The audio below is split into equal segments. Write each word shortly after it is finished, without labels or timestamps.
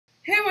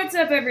Hey, what's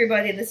up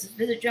everybody? This is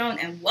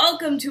VisitJoan and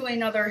welcome to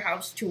another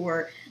house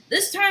tour.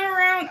 This time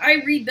around,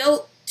 I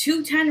rebuilt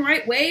 210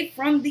 Wright Way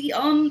from the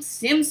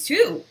Sims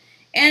 2.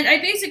 And I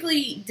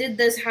basically did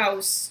this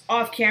house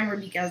off camera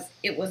because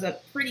it was a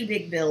pretty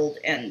big build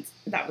and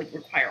that would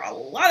require a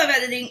lot of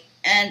editing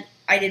and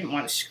I didn't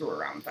want to screw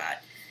around with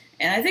that.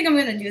 And I think I'm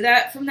going to do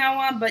that from now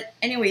on, but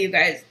anyway, you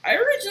guys, I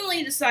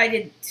originally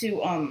decided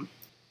to,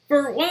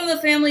 for one of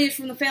the families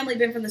from the family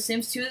bin from The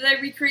Sims 2 that I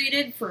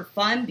recreated for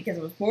fun because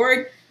I was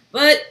bored.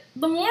 But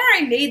the more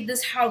I made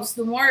this house,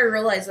 the more I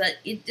realized that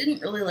it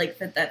didn't really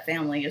fit that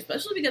family,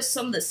 especially because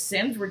some of the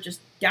Sims were just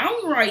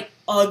downright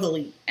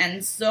ugly.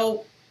 And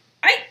so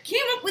I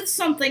came up with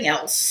something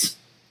else.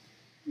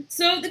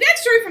 So the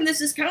backstory from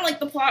this is kind of like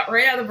the plot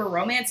right out of a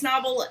romance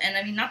novel, and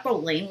I mean not the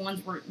lame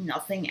ones where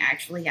nothing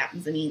actually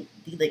happens. I mean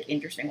the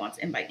interesting ones,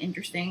 and by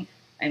interesting,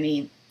 I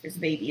mean there's a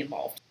baby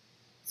involved.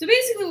 So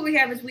basically what we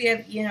have is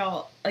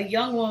a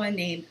young woman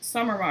named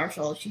Summer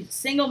Marshall. She's a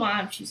single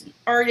mom, she's an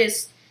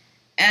artist,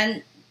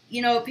 and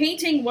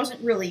painting wasn't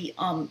really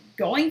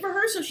going for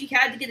her, so she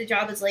had to get a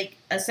job as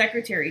a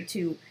secretary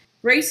to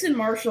Grayson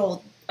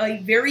Marshall, a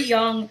very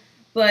young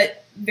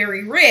but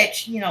very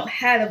rich,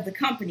 head of the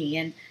company.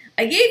 And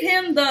I gave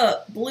him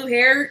the blue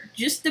hair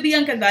just to be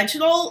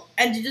unconventional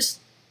and to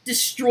just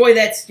destroy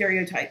that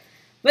stereotype.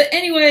 But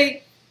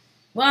anyway,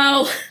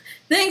 well,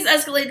 things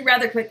escalated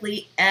rather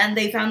quickly, and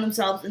they found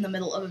themselves in the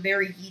middle of a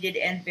very heated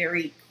and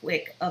very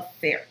quick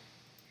affair.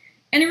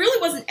 And it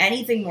really wasn't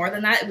anything more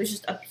than that. It was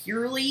just a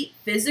purely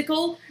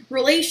physical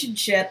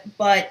relationship,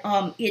 but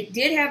it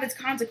did have its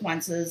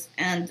consequences,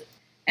 and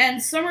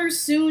Summer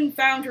soon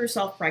found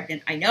herself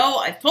pregnant. I know,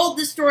 I've told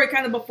this story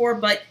kind of before,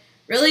 but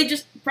really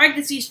just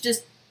pregnancies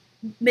just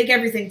make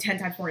everything 10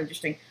 times more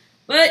interesting.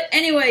 But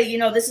anyway,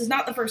 this is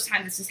not the first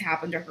time this has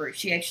happened to her.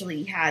 She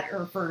actually had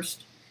her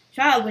first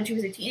child when she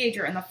was a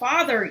teenager, and the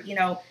father,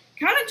 kind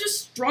of just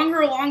strung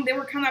her along. They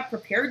were kind of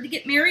prepared to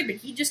get married, but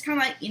he just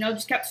kind of,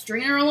 just kept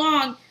stringing her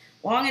along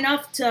long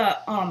enough to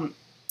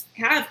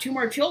have 2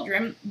 more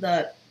children,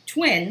 the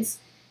twins,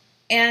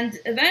 and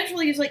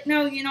eventually he's like,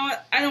 no, you know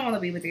what, I don't want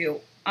to be with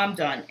you, I'm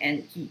done,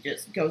 and he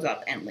just goes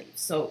up and leaves.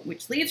 So,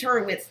 which leaves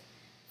her with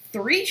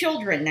 3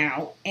 children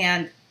now,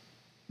 and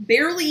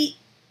barely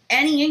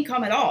any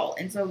income at all,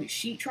 and so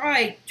she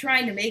trying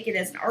to make it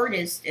as an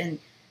artist, and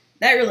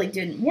that really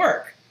didn't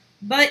work.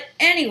 But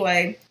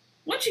anyway,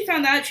 once she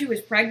found out she was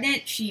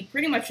pregnant, she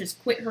pretty much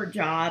just quit her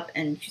job,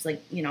 and she's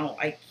like,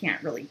 I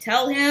can't really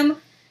tell him,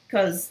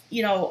 because,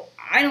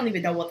 I don't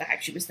even know what the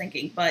heck she was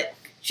thinking, but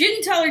she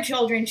didn't tell her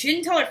children, she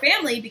didn't tell her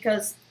family,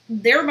 because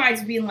their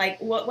minds being like,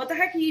 what the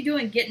heck are you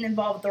doing getting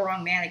involved with the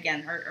wrong man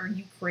again? Are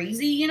you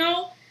crazy,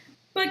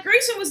 But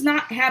Grayson was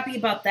not happy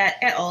about that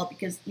at all,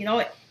 because,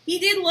 he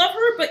did love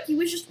her, but he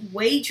was just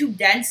way too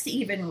dense to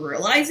even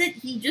realize it.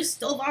 He just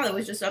still thought it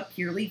was just a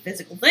purely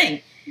physical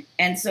thing.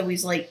 And so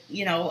he's like,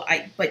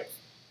 but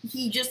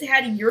he just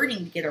had a yearning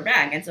to get her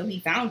back, and so he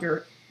found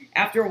her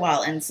after a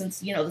while, and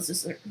since, this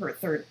is her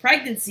 3rd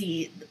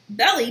pregnancy, the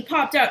belly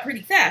popped out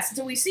pretty fast.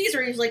 So he sees her,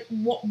 and he's like,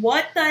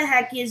 what the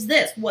heck is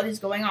this? What is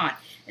going on?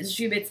 And so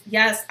she admits,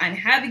 yes, I'm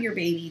having your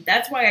baby,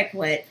 that's why I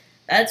quit,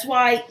 that's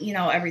why,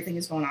 everything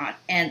is going on.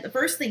 And the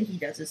first thing he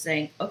does is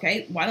saying,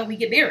 okay, why don't we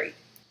get married?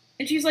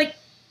 And she's like,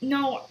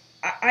 no,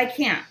 I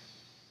can't.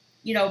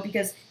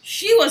 Because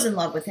she was in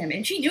love with him,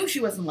 and she knew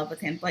she was in love with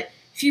him, but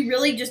she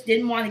really just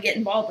didn't want to get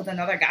involved with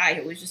another guy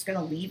who was just going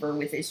to leave her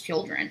with his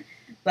children.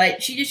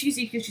 But she just used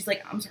it because she's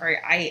like, I'm sorry,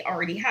 I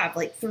already have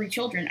 3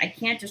 children. I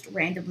can't just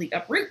randomly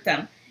uproot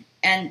them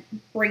and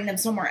bring them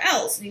somewhere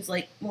else. And he's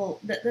like, well,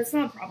 that's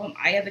not a problem.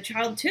 I have a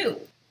child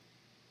too.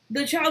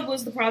 The child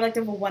was the product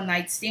of a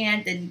one-night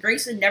stand, and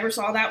Grayson never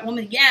saw that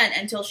woman again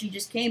until she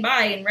just came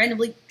by and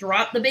randomly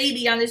dropped the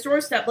baby on his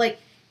doorstep. Like,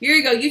 here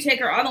you go, you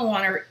take her, I don't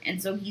want her.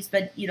 And so he's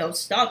been,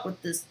 stuck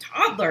with this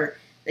toddler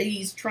that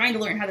he's trying to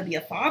learn how to be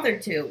a father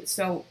to.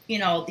 So,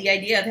 the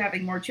idea of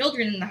having more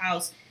children in the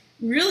house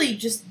really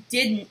just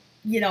didn't,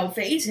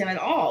 faze him at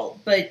all.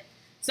 But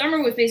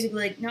Summer was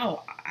basically like,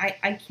 no,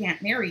 I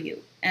can't marry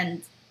you.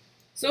 And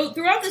so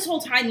throughout this whole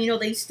time,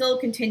 they still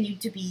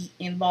continued to be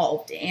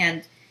involved.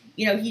 And,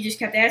 he just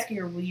kept asking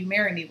her, will you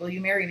marry me? Will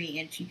you marry me?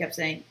 And she kept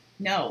saying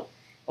no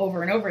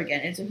over and over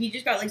again. And so he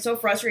just got so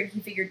frustrated, he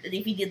figured that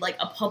if he did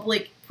a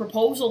public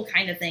proposal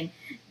kind of thing,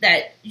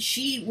 that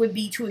she would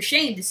be too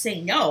ashamed to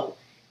say no.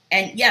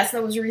 And yes,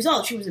 that was the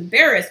result. She was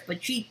embarrassed,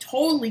 but she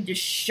totally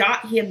just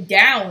shot him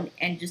down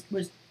and just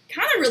was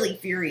kind of really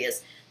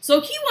furious.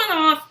 So he went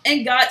off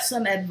and got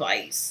some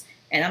advice.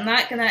 And I'm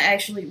not going to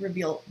actually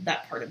reveal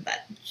that part of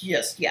that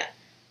just yet.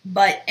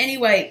 But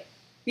anyway,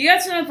 he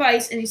got some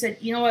advice and he said,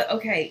 you know what,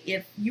 okay,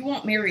 if you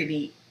won't marry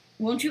me,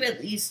 won't you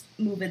at least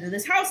move into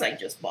this house I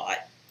just bought?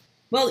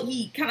 Well,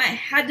 he kind of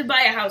had to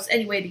buy a house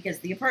anyway because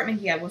the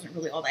apartment he had wasn't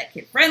really all that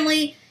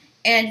kid-friendly.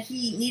 And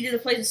he needed a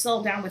place to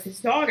settle down with his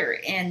daughter.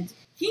 And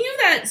he knew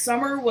that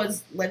Summer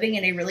was living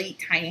in a really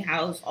tiny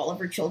house. All of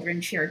her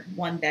children shared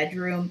one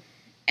bedroom.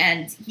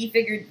 And he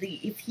figured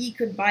if he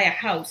could buy a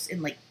house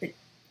in the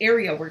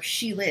area where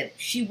she lived,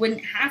 she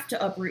wouldn't have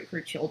to uproot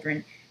her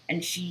children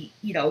and she,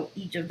 you know,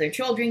 each of their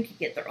children could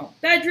get their own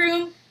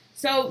bedroom.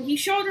 So he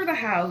showed her the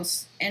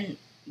house, and,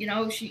 you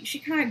know, she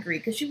kind of agreed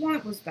because she wanted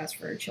what was best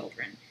for her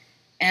children.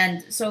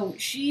 And so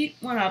she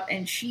went up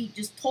and she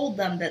just told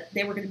them that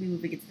they were going to be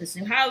moving into this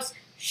new house,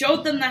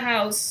 showed them the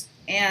house,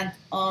 and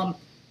her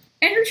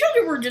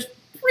children were just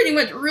pretty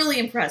much really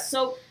impressed.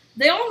 So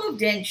they all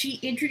moved in. She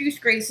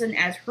introduced Grayson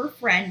as her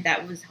friend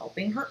that was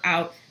helping her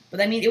out.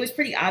 But I mean, it was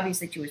pretty obvious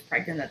that she was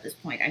pregnant at this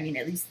point. I mean,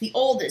 at least the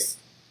oldest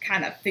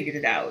kind of figured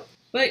it out.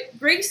 But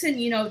Grayson,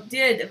 you know,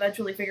 did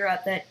eventually figure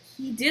out that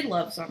he did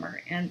love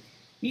Summer, and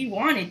he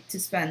wanted to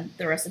spend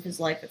the rest of his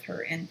life with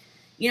her. And,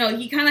 you know,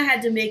 he kind of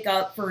had to make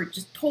up for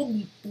just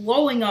totally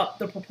blowing up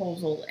the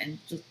proposal and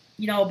just,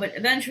 you know, but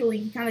eventually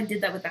he kind of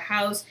did that with the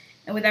house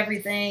and with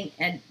everything.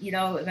 And, you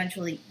know,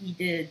 eventually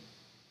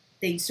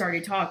they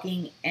started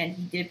talking, and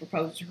he did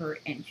propose to her,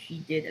 and she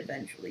did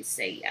eventually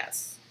say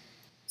yes.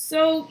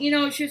 So, you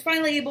know, she was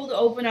finally able to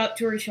open up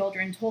to her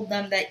children, told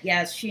them that,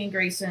 yes, she and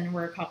Grayson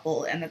were a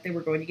couple and that they were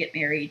going to get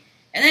married.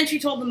 And then she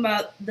told them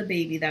about the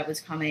baby that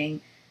was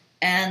coming.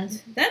 And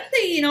then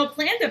they, you know,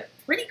 planned a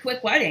pretty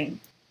quick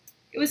wedding.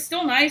 It was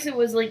still nice. It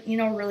was, like, you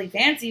know, really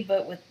fancy.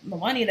 But with the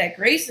money that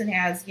Grayson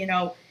has, you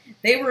know,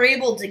 they were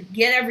able to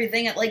get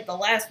everything at, like, the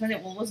last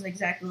minute. Well, it wasn't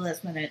exactly the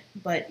last minute,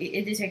 but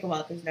it did take a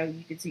while because now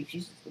you can see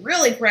she's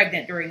really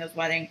pregnant during this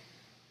wedding.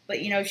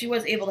 But, you know, she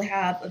was able to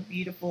have a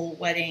beautiful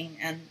wedding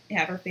and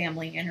have her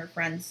family and her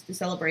friends to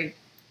celebrate.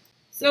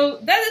 So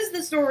that is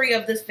the story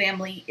of this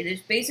family. It is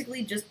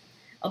basically just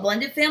a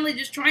blended family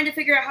just trying to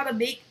figure out how to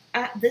make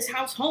this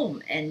house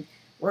home. And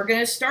we're going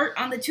to start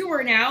on the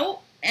tour now.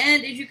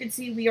 And as you can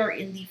see, we are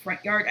in the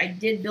front yard. I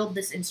did build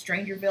this in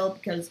Strangerville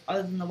because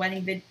other than the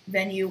wedding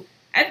venue,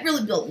 I haven't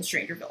really built in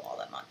Strangerville all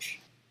that much.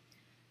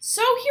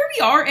 So here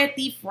we are at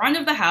the front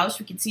of the house.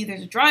 We can see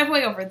there's a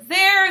driveway over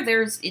there.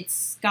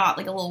 It's got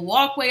like a little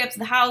walkway up to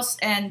the house,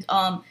 and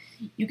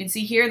you can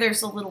see here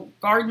there's a little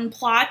garden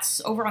plots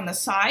over on the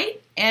side.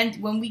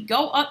 And when we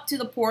go up to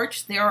the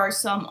porch, there are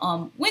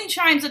some wind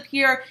chimes up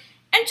here,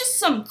 and just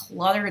some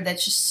clutter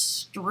that's just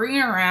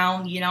strewn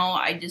around. You know,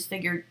 I just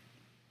figured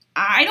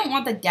I don't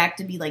want the deck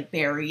to be like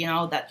bare. You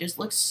know, that just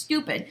looks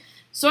stupid.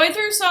 So I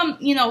threw some,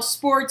 you know,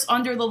 sports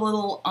under the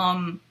little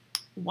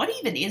what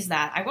even is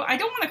that? I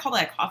don't want to call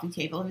that a coffee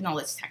table, even though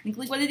that's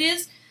technically what it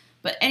is.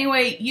 But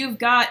anyway, you've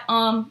got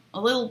a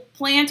little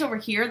plant over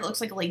here that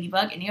looks like a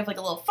ladybug, and you have like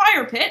a little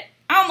fire pit.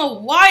 I don't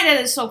know why that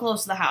is so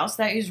close to the house.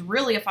 That is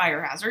really a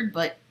fire hazard,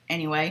 but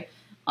anyway.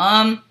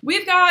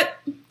 We've got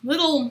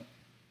little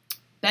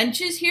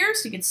benches here,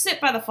 so you can sit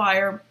by the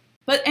fire.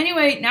 But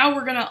anyway, now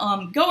we're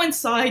gonna go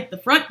inside the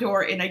front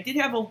door, and I did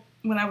have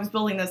when I was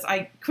building this,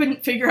 I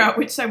couldn't figure out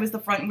which side was the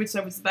front and which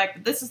side was the back,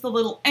 but this is the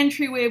little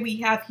entryway we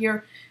have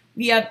here.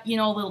 We have, you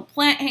know, a little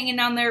plant hanging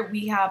down there.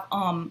 We have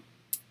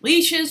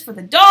leashes for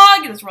the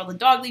dog. That's where all the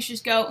dog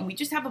leashes go. And we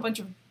just have a bunch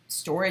of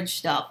storage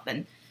stuff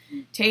and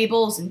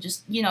tables and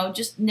just, you know,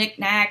 just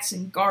knickknacks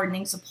and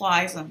gardening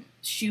supplies and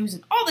shoes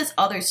and all this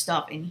other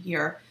stuff in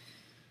here.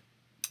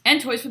 And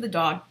toys for the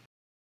dog.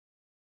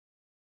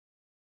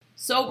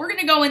 So we're going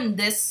to go in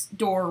this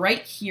door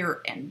right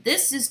here, and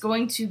this is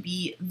going to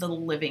be the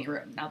living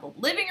room. Now, the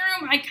living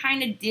room I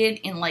kind of did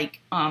in, like,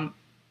 I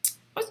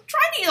was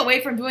trying to get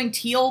away from doing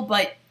teal,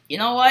 but you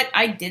know what?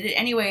 I did it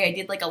anyway. I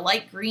did, like, a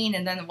light green,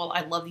 and then, well,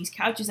 I love these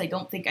couches. I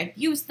don't think I've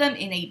used them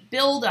in a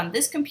build on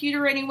this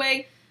computer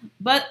anyway.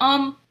 But,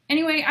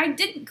 anyway, I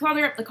didn't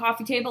clutter up the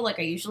coffee table like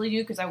I usually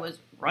do because I was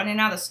running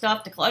out of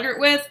stuff to clutter it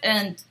with,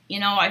 and, you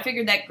know, I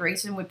figured that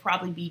Grayson would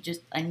probably be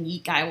just a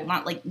neat guy. Well,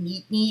 not, like,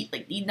 neat,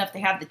 like, neat enough to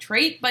have the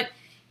trait, but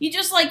he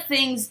just likes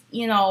things,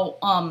 you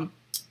know,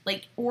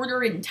 like,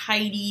 order and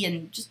tidy,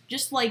 and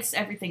just likes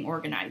everything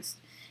organized.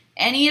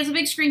 And he has a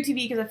big screen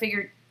TV because I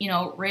figured, you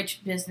know, rich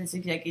business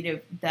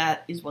executive,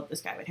 that is what this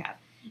guy would have.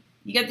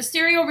 You got the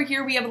stereo over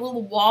here. We have a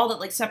little wall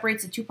that, like,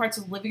 separates the two parts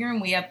of the living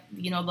room. We have,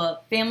 you know, the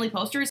family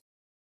posters.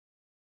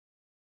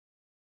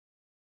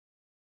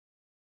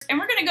 And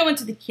we're going to go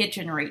into the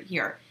kitchen right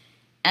here.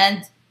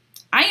 And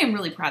I am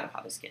really proud of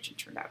how this kitchen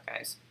turned out,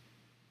 guys.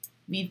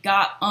 We've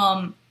got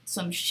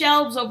some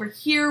shelves over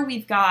here.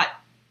 We've got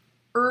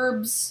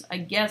herbs, I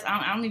guess.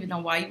 I don't even know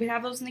why you would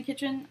have those in the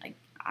kitchen.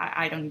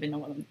 I don't even know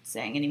what I'm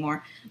saying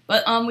anymore.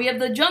 But we have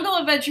the Jungle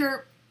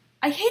Adventure.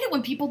 I hate it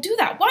when people do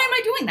that. Why am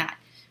I doing that?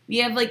 We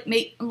have, like,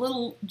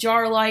 little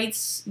jar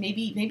lights.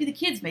 Maybe the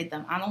kids made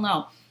them. I don't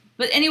know.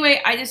 But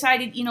anyway, I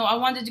decided, you know, I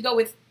wanted to go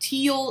with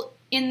teal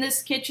in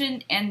this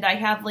kitchen. And I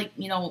have, like,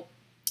 you know,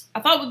 I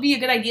thought it would be a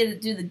good idea to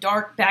do the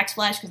dark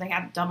backsplash because I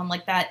haven't done them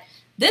like that.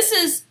 This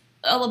is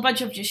a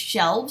bunch of just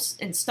shelves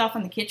and stuff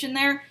in the kitchen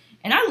there.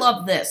 And I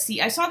love this. See,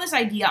 I saw this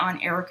idea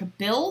on Erica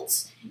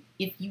Builds.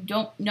 If you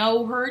don't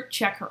know her,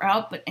 check her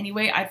out. But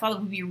anyway, I thought it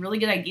would be a really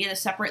good idea to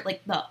separate,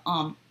 like, the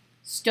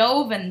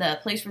stove and the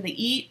place where they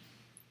eat.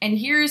 And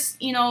here's,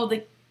 you know,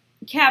 the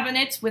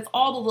cabinets with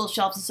all the little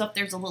shelves and stuff.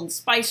 There's a little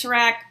spice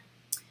rack.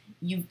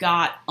 You've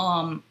got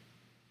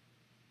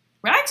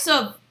racks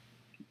of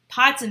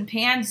pots and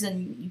pans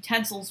and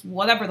utensils,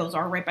 whatever those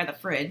are, right by the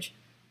fridge.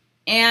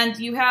 And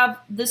you have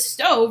the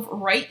stove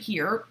right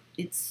here.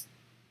 It's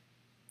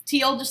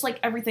teal, just like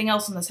everything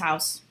else in this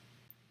house.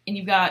 And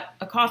you've got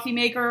a coffee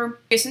maker.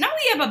 Okay, so now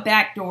we have a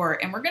back door,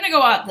 and we're gonna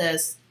go out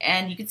this,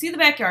 and you can see the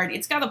backyard.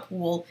 It's got a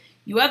pool.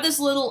 You have this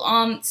little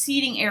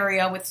seating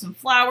area with some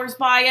flowers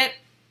by it.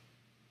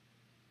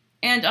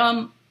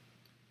 And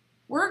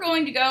we're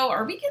going to go,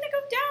 are we gonna go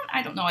down?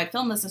 I don't know, I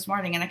filmed this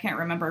morning and I can't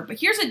remember. But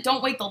here's a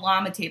Don't Wake the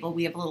Llama table.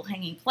 We have little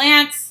hanging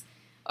plants.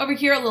 Over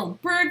here, a little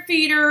bird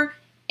feeder.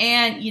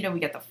 And, you know,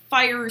 we got the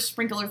fire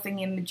sprinkler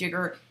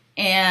thingy-majigger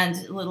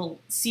and little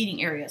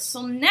seating area.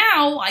 So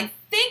now, I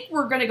think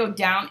we're gonna go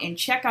down and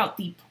check out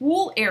the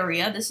pool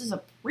area. This is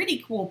a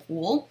pretty cool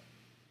pool.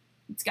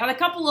 It's got a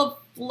couple of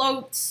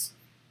floats.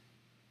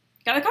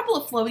 Got a couple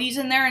of floaties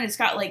in there, and it's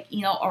got, like,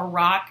 you know, a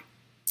rock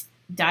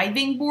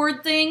diving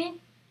board thing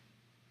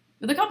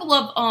with a couple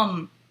of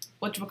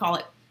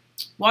whatchamacallit,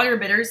 water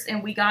bitters,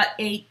 and we got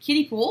a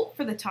kiddie pool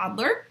for the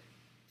toddler.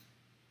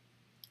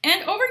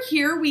 And over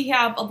here we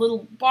have a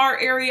little bar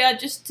area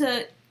just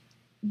to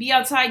be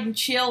outside and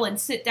chill and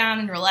sit down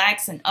and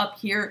relax. And up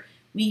here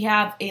we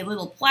have a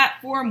little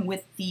platform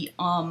with the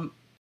lounge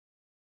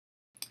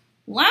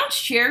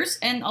chairs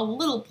and a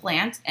little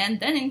plant.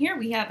 And then in here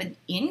we have an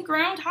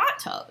in-ground hot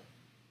tub.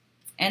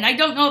 And I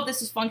don't know if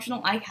this is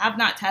functional. I have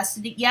not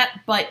tested it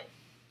yet, but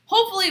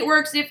hopefully it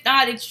works. If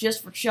not, it's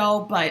just for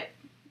show. But,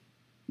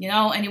 you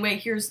know, anyway,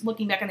 here's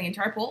looking back on the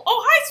entire pool.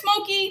 Oh, hi,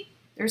 Smokey!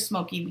 There's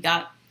Smokey. We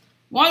got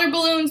water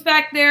balloons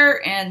back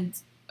there and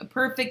a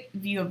perfect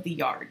view of the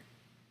yard.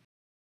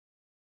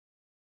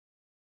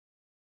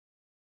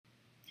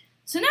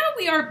 So now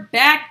we are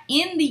back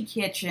in the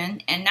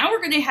kitchen, and now we're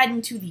going to head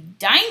into the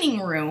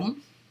dining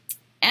room.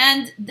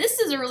 And this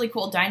is a really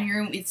cool dining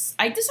room.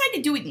 I decided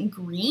to do it in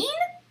green.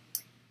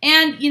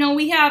 And, you know,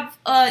 we have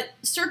a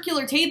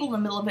circular table in the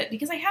middle of it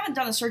because I haven't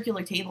done a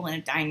circular table in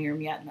a dining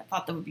room yet, and I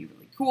thought that would be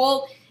really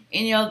cool.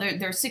 And, you know,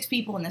 there's 6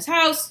 people in this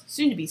house,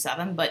 soon to be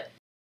 7, but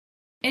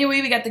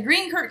anyway, we got the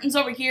green curtains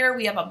over here.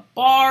 We have a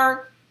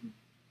bar,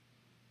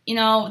 you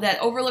know, that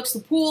overlooks the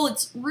pool.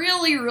 It's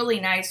really, really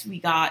nice. We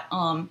got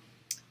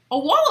a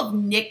wall of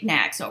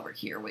knickknacks over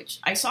here, which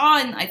I saw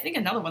in, I think,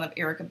 another one of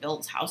Erica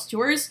Bill's house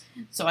tours.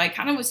 So I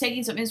kind of was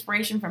taking some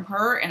inspiration from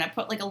her, and I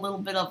put like a little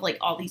bit of like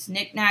all these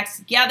knickknacks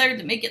together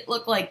to make it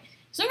look like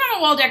some kind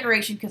of wall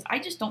decoration, because I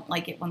just don't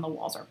like it when the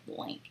walls are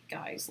blank,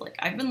 guys. Like,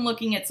 I've been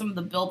looking at some of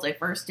the builds I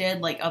first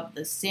did, like of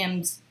the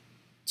Sims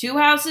 2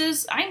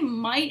 houses. I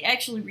might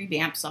actually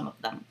revamp some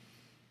of them.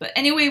 But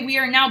anyway, we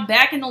are now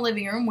back in the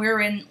living room.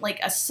 We're in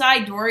like a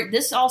side door.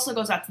 This also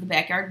goes out to the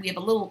backyard. We have a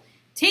little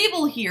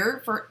table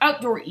here for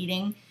outdoor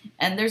eating,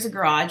 and there's a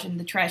garage and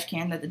the trash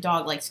can that the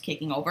dog likes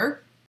kicking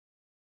over.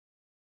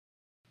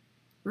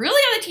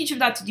 Really ought to teach him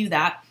not to do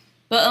that.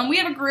 But we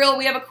have a grill,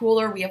 we have a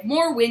cooler, we have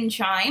more wind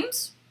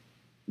chimes.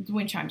 The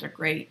wind chimes are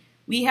great.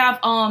 We have,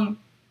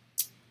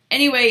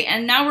 anyway,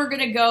 and now we're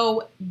gonna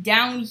go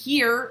down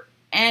here,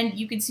 and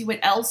you can see what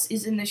else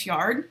is in this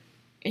yard.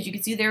 As you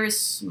can see, there is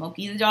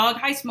Smokey the dog.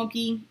 Hi,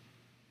 Smokey.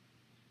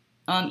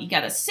 You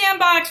got a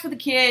sandbox for the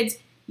kids.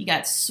 You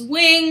got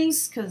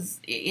swings, because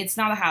it's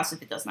not a house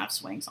if it doesn't have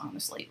swings,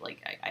 honestly. Like,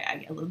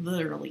 I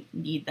literally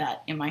need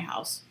that in my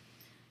house.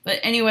 But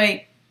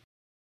anyway,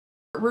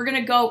 we're going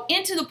to go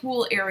into the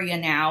pool area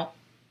now,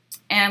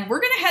 and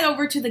we're going to head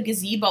over to the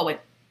gazebo.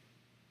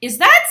 Does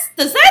that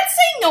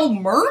say no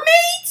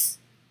mermaids?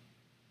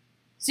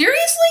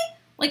 Seriously?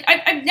 Like,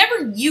 I've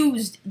never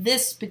used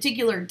this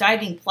particular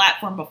diving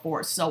platform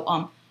before, so,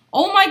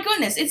 oh my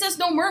goodness, it says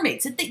no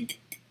mermaids.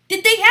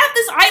 Did they have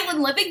this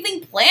island living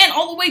thing planned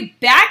all the way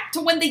back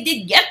to when they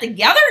did get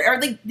together? Or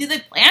did they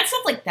plan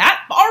stuff like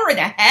that far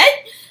ahead?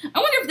 I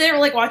wonder if they were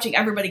like watching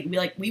everybody be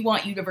like, we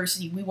want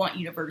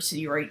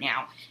university right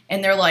now.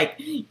 And they're like,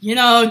 you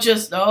know,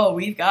 just, oh,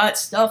 we've got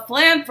stuff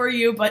planned for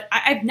you. But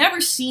I've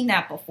never seen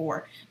that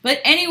before. But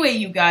anyway,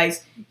 you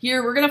guys,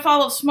 here, we're going to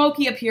follow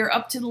Smokey up here,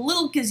 up to the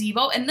little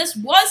gazebo. And this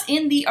was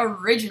in the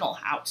original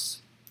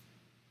house.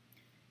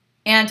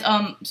 And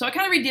so I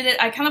kind of redid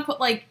it. I kind of put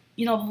like,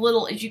 you know, the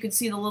little, as you can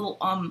see, the little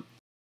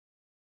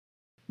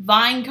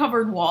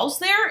vine-covered walls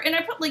there. And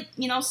I put, like,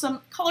 you know,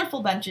 some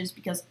colorful benches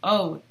because,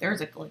 oh,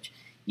 there's a glitch.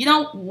 You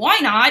know, why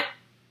not?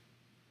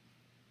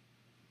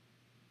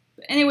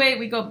 But anyway,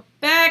 we go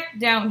back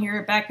down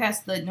here, back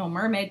past the no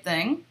mermaid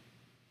thing.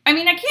 I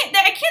mean, I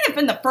can't have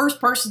been the first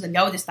person to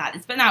notice that.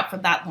 It's been out for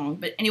that long.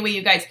 But anyway,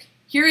 you guys,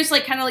 here is,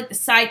 like, kind of like the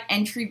side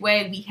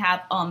entryway. We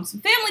have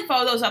some family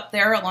photos up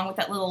there along with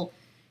that little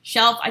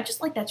shelf. I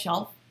just like that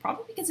shelf,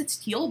 probably because it's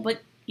teal,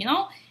 but you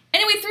know?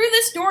 Anyway, through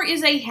this door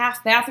is a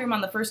half bathroom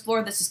on the first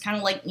floor. This is kind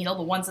of like, you know,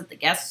 the ones that the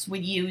guests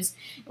would use.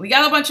 We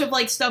got a bunch of,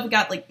 like, stuff. We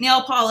got, like,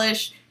 nail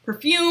polish,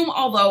 perfume,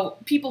 although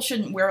people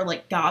shouldn't wear,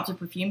 like, gobs of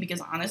perfume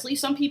because, honestly,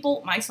 some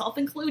people, myself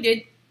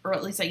included, or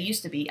at least I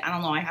used to be, I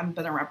don't know, I haven't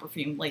been around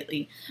perfume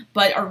lately,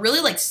 but are really,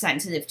 like,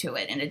 sensitive to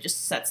it, and it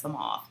just sets them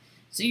off.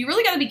 So you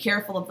really got to be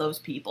careful of those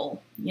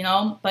people, you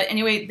know? But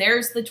anyway,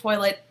 there's the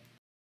toilet.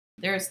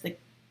 There's the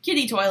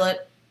kiddie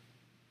toilet.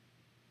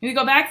 We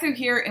go back through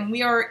here, and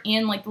we are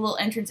in, like, the little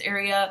entrance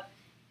area,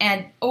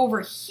 and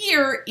over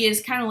here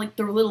is kind of like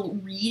the little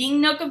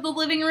reading nook of the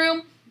living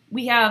room.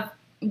 We have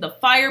the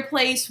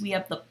fireplace, we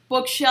have the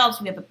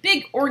bookshelves, we have a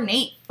big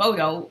ornate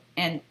photo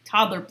and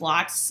toddler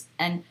blocks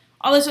and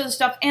all this other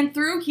stuff. And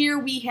through here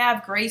we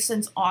have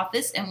Grayson's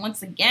office, and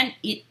once again,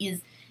 it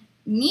is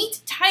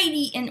neat,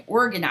 tidy, and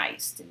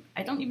organized.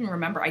 I don't even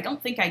remember. I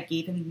don't think I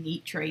gave him the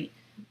neat trait,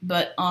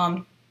 but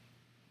I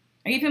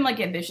gave him like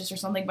ambitious or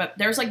something, but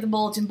there's like the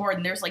bulletin board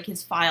and there's like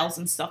his files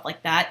and stuff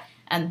like that.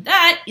 And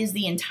that is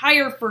the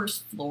entire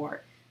first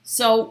floor.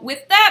 So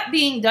with that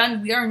being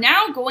done, we are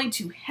now going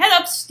to head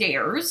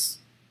upstairs.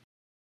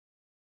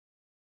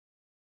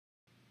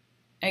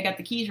 I got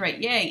the keys right,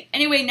 yay.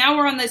 Anyway, now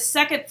we're on the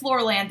second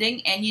floor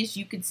landing, and as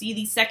you can see,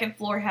 the second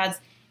floor has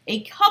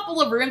a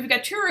couple of rooms. We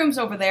got 2 rooms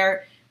over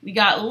there. We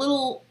got a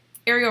little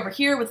area over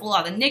here with a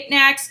lot of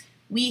knickknacks.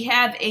 We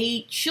have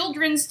a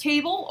children's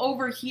table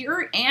over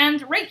here,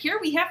 and right here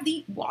we have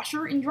the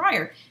washer and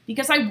dryer.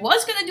 Because I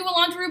was going to do a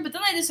laundry room, but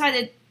then I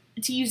decided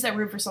to use that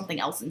room for something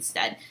else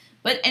instead.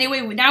 But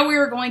anyway, now we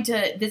are going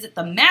to visit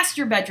the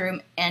master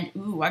bedroom, and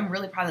ooh, I'm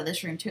really proud of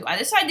this room too. I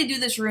decided to do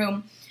this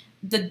room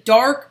the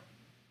dark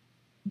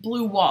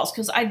blue walls,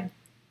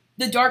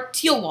 the dark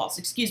teal walls,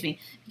 excuse me,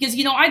 because,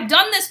 you know, I've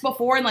done this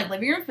before in, like,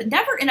 living rooms, but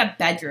never in a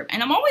bedroom,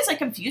 and I'm always, like,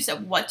 confused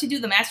at what to do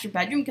the master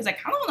bedroom, because I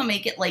kind of want to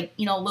make it, like,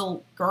 you know, a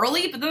little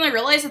girly, but then I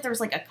realized that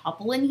there's, like, a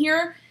couple in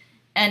here,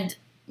 and,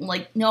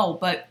 like, no,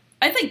 but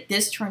I think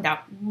this turned out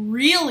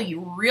really,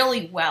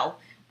 really well.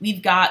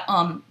 We've got,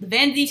 the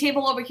vanity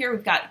table over here,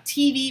 we've got a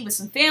TV with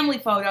some family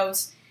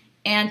photos,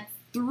 and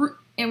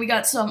we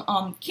got some,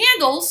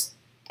 candles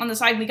on the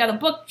side. We got a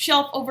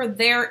bookshelf over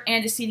there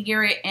and a seating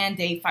area and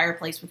a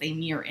fireplace with a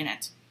mirror in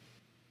it.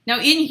 Now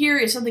in here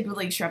is something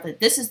really extravagant.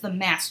 This is the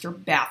master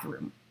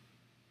bathroom.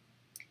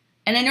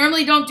 And I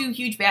normally don't do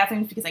huge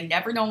bathrooms because I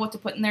never know what to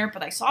put in there,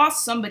 but I saw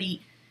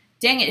somebody,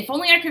 dang it, if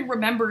only I could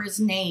remember his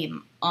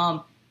name. He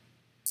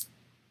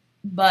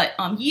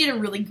had a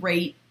really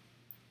great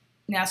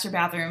master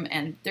bathroom,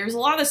 and there's a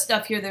lot of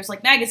stuff here. There's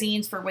like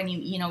magazines for when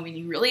when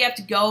you really have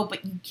to go,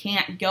 but you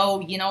can't go,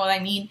 you know what I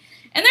mean?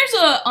 And there's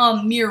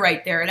a mirror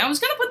right there, and I was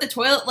going to put the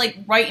toilet, like,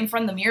 right in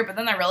front of the mirror, but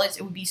then I realized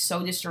it would be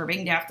so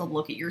disturbing to have to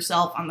look at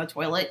yourself on the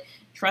toilet.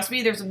 Trust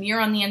me, there's a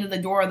mirror on the end of the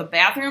door of the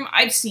bathroom.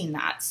 I've seen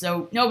that,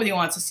 so nobody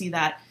wants to see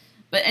that.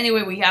 But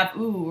anyway, we have,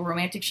 ooh, a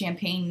romantic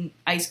champagne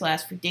ice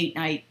glass for date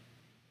night.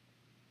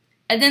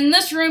 And then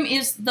this room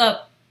is the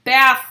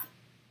bath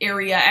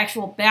area,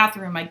 actual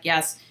bathroom, I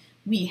guess.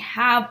 We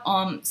have,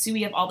 see,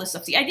 we have all this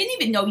stuff. See, I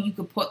didn't even know you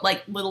could put,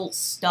 like, little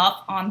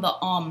stuff on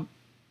the,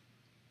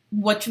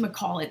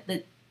 whatchamacallit,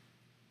 the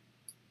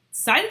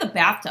side of the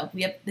bathtub.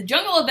 We have the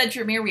Jungle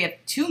Adventure mirror. We have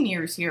 2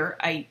 mirrors here.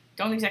 I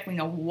don't exactly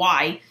know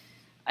why.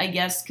 I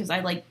guess because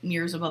I like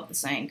mirrors above the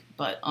sink,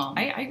 but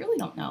I really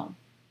don't know.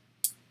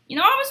 You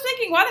know, I was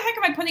thinking, why the heck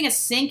am I putting a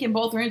sink in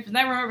both rooms? But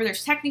then I remember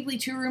there's technically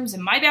 2 rooms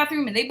in my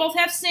bathroom, and they both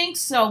have sinks,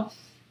 so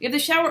we have the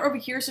shower over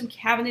here, some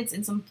cabinets,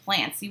 and some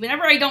plants. See,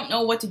 whenever I don't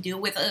know what to do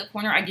with a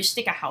corner, I just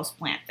stick a house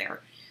plant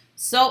there.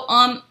 So,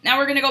 now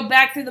we're going to go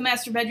back through the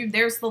master bedroom.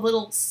 There's the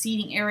little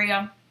seating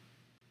area.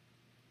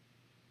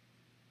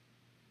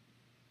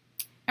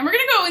 And we're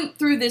going to go in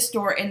through this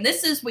door, and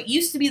this is what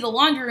used to be the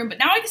laundry room, but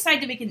now I decided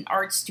to make it an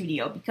art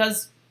studio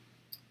because,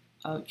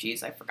 oh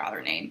geez, I forgot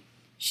her name.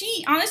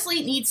 She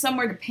honestly needs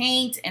somewhere to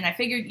paint, and I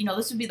figured, you know,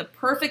 this would be the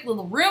perfect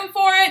little room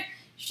for it.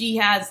 She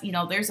has, you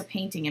know, there's a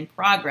painting in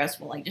progress.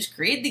 Well, I just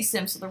created these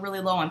Sims, so they're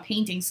really low on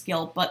painting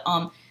skill, but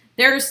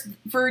there's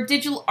for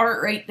digital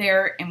art right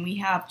there, and we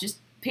have just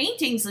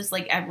paintings just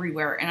like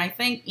everywhere, and I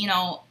think, you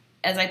know,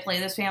 as I play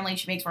this family,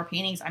 she makes more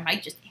paintings, I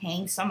might just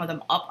hang some of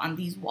them up on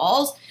these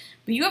walls.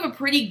 But you have a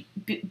pretty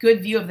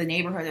good view of the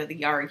neighborhood or the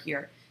yard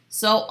here.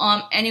 So,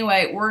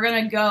 anyway, we're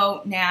going to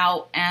go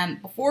now,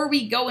 and before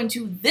we go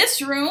into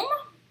this room,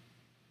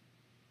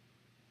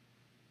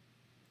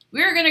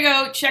 we're going to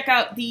go check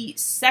out the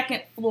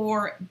second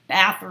floor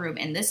bathroom.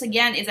 And this,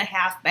 again, is a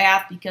half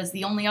bath because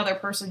the only other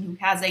person who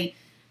has a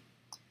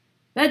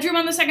bedroom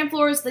on the second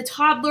floor is the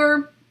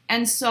toddler.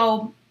 And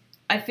so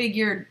I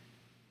figured,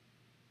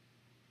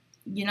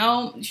 you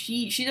know,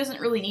 she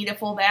doesn't really need a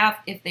full bath.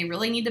 If they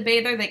really need to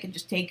bathe her, they can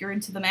just take her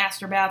into the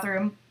master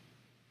bathroom.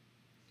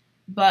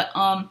 But,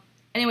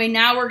 anyway,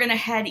 now we're going to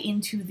head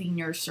into the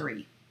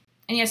nursery.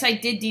 And yes, I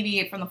did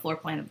deviate from the floor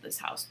plan of this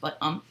house. But,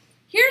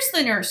 here's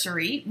the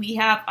nursery. We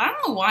have, I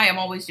don't know why I'm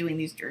always doing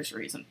these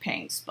nurseries in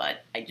pinks,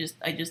 but I just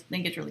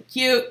think it's really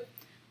cute.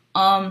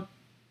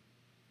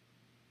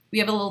 We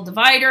have a little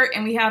divider,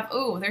 and we have,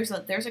 oh, there's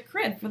a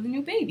crib for the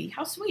new baby.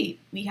 How sweet.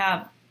 We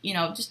have, you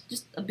know,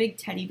 just a big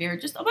teddy bear,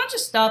 just a bunch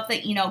of stuff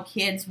that, you know,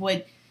 kids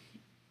would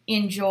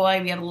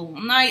enjoy. We have a little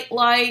night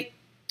light,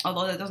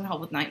 although that doesn't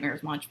help with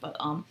nightmares much, but,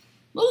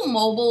 little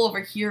mobile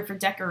over here for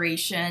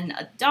decoration,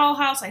 a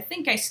dollhouse. I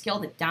think I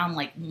scaled it down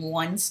like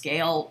 1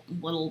 scale,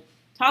 little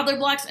toddler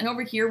blocks, and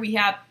over here we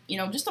have, you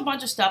know, just a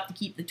bunch of stuff to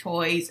keep the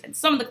toys and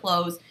some of the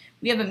clothes.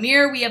 We have a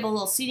mirror, we have a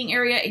little seating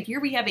area, and here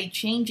we have a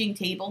changing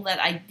table that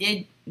I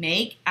did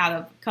make out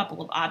of a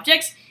couple of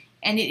objects.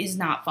 And it is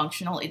not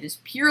functional. It is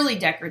purely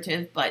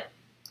decorative, but,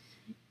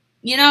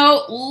 you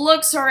know,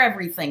 looks are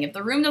everything. If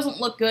the room doesn't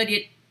look good,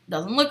 it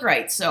doesn't look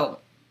right. So,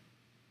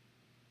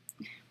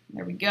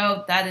 There we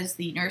go. That is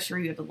the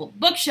nursery. We have a little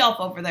bookshelf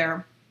over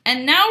there.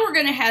 And now we're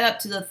going to head up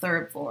to the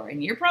 3rd floor.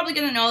 And you're probably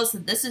going to notice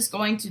that this is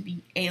going to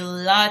be a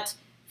lot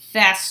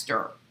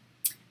faster.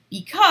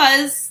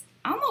 Because,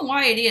 I don't know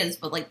why it is,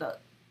 but like the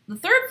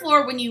 3rd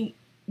floor, when you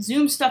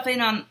zoom stuff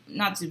in on,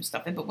 not zoom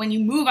stuff in, but when you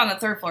move on the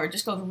 3rd floor, it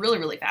just goes really,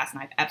 really fast. And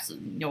I have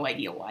absolutely no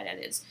idea why that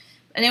is.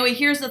 Anyway,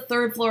 here's the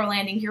 3rd floor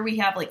landing. Here we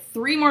have like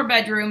 3 more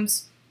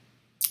bedrooms.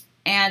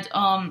 And,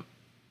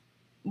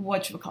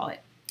 whatchamacallit.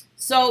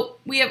 So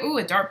we have, ooh,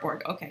 a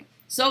dartboard. Okay.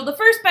 So the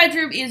first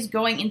bedroom is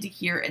going into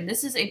here, and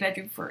this is a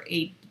bedroom for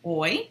a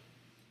boy.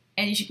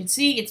 And as you can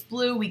see, it's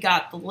blue. We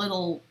got the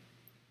little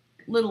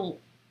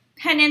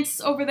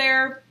pennants over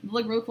there.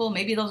 Look real cool.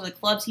 Maybe those are the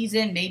clubs he's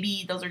in.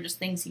 Maybe those are just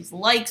things he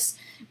likes.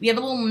 We have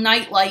a little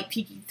night light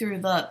peeking through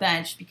the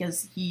bench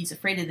because he's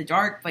afraid of the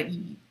dark, but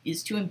he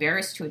is too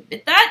embarrassed to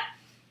admit that.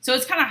 So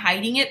it's kind of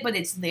hiding it, but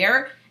it's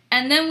there.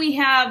 And then we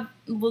have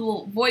a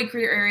little void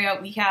critter area.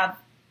 We have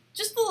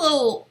just a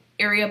little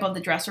area above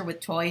the dresser with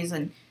toys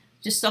and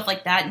just stuff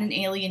like that, and an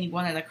alien you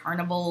won at a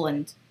carnival,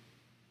 and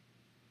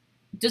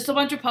just a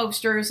bunch of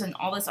posters and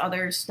all this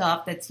other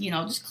stuff that's, you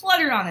know, just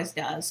cluttered on his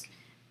desk.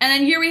 And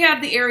then here we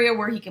have the area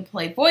where he can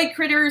play Void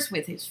Critters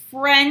with his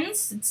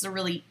friends. It's a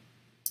really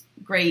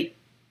great,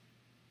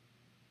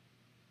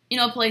 you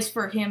know, place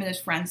for him and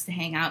his friends to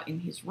hang out in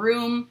his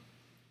room.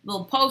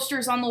 Little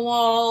posters on the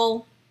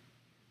wall.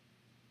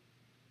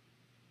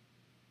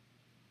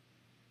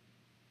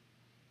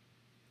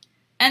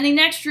 And the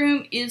next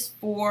room is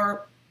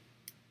for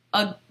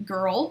a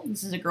girl.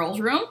 This is a girl's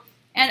room.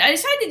 And I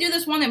decided to do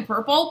this one in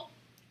purple.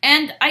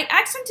 And I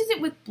accented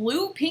it with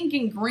blue, pink,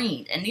 and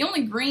green. And the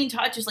only green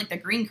touch is like the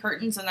green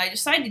curtains. And I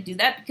decided to do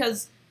that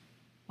because,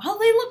 well,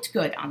 they looked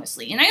good,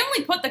 honestly. And I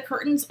only put the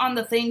curtains on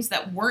the things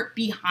that weren't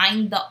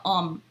behind the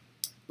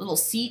little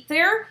seat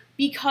there.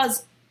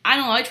 Because, I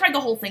don't know, I tried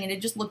the whole thing and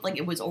it just looked like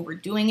it was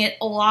overdoing it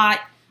a lot.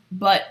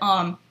 But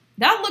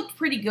that looked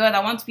pretty good.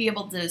 I want to be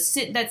able to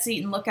sit in that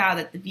seat and look out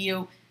at the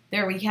view.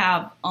 There we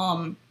have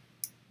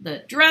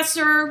the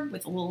dresser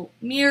with a little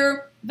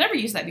mirror. I've never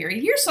used that mirror.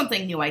 Here's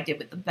something new I did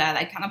with the bed.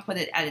 I kind of put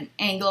it at an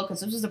angle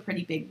because this is a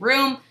pretty big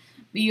room.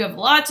 But you have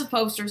lots of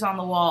posters on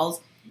the walls.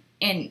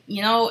 And,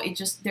 you know, it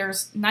just,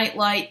 there's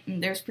nightlight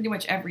and there's pretty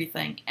much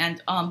everything.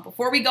 And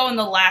before we go in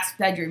the last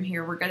bedroom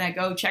here, we're going to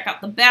go check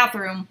out the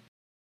bathroom.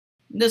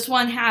 This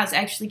one has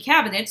actually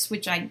cabinets,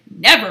 which I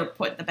never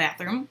put in the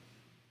bathroom.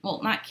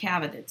 Well, not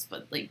cabinets,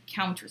 but like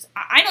counters.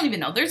 I don't even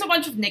know. There's a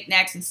bunch of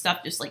knickknacks and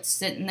stuff just like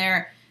sitting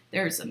there.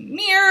 There's a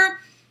mirror.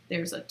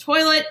 There's a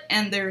toilet,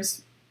 and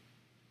there's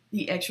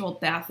the actual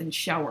bath and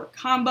shower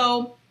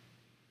combo.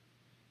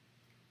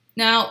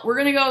 Now, we're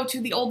going to go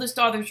to the oldest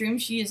daughter's room.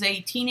 She is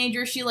a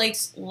teenager. She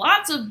likes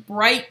lots of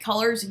bright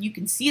colors, and you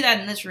can see that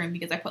in this room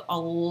because I put a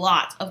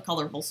lot of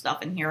colorful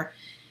stuff in here.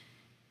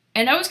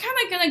 And I was kind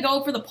of going to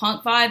go for the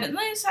punk vibe, and then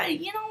I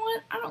decided, you know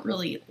what, I don't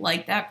really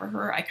like that for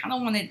her. I kind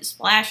of wanted a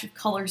splash of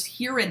colors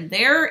here and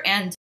there,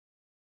 and,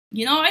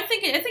 you know, I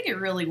think it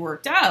really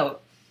worked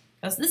out.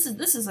 Because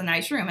this is a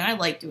nice room, and I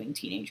like doing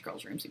teenage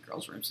girls' rooms and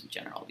girls' rooms in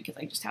general, because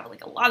I just have,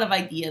 like, a lot of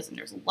ideas, and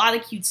there's a lot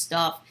of cute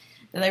stuff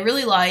that I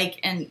really like,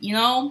 and, you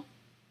know,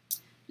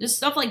 just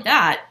stuff like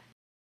that.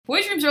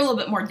 Boys' rooms are a little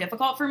bit more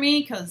difficult for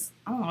me, because,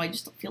 I don't know, I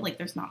just don't feel like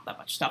there's not that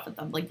much stuff with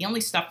them. Like, the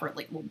only stuff for,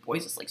 like, little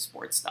boys is, like,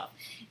 sports stuff.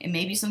 And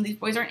maybe some of these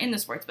boys aren't into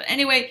sports. But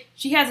anyway,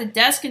 she has a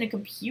desk and a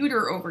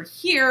computer over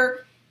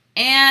here,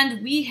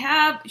 and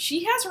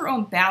she has her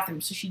own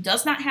bathroom, so she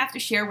does not have to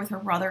share with her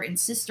brother and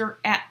sister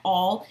at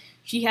all.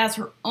 She has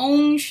her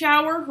own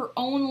shower, her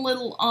own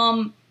little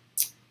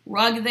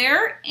rug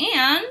there,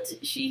 and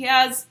she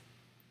has,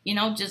 you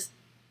know, just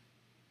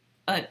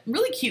a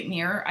really cute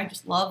mirror. I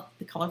just love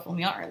the colorful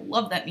mirror. I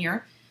love that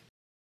mirror.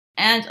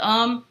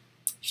 And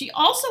she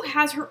also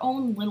has her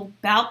own little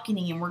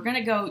balcony, and we're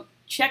gonna go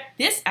check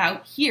this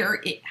out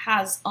here. It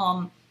has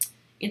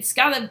it's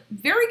got a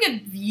very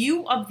good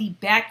view of the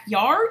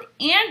backyard,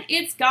 and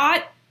it's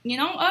got, you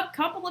know, a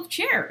couple of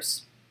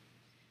chairs.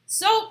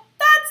 So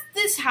that's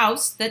this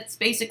house. That's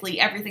basically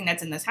everything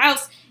that's in this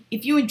house.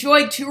 If you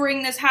enjoyed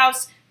touring this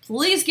house,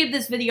 please give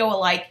this video a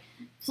like.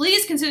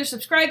 Please consider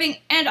subscribing,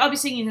 and I'll be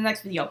seeing you in the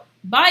next video.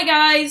 Bye,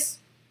 guys!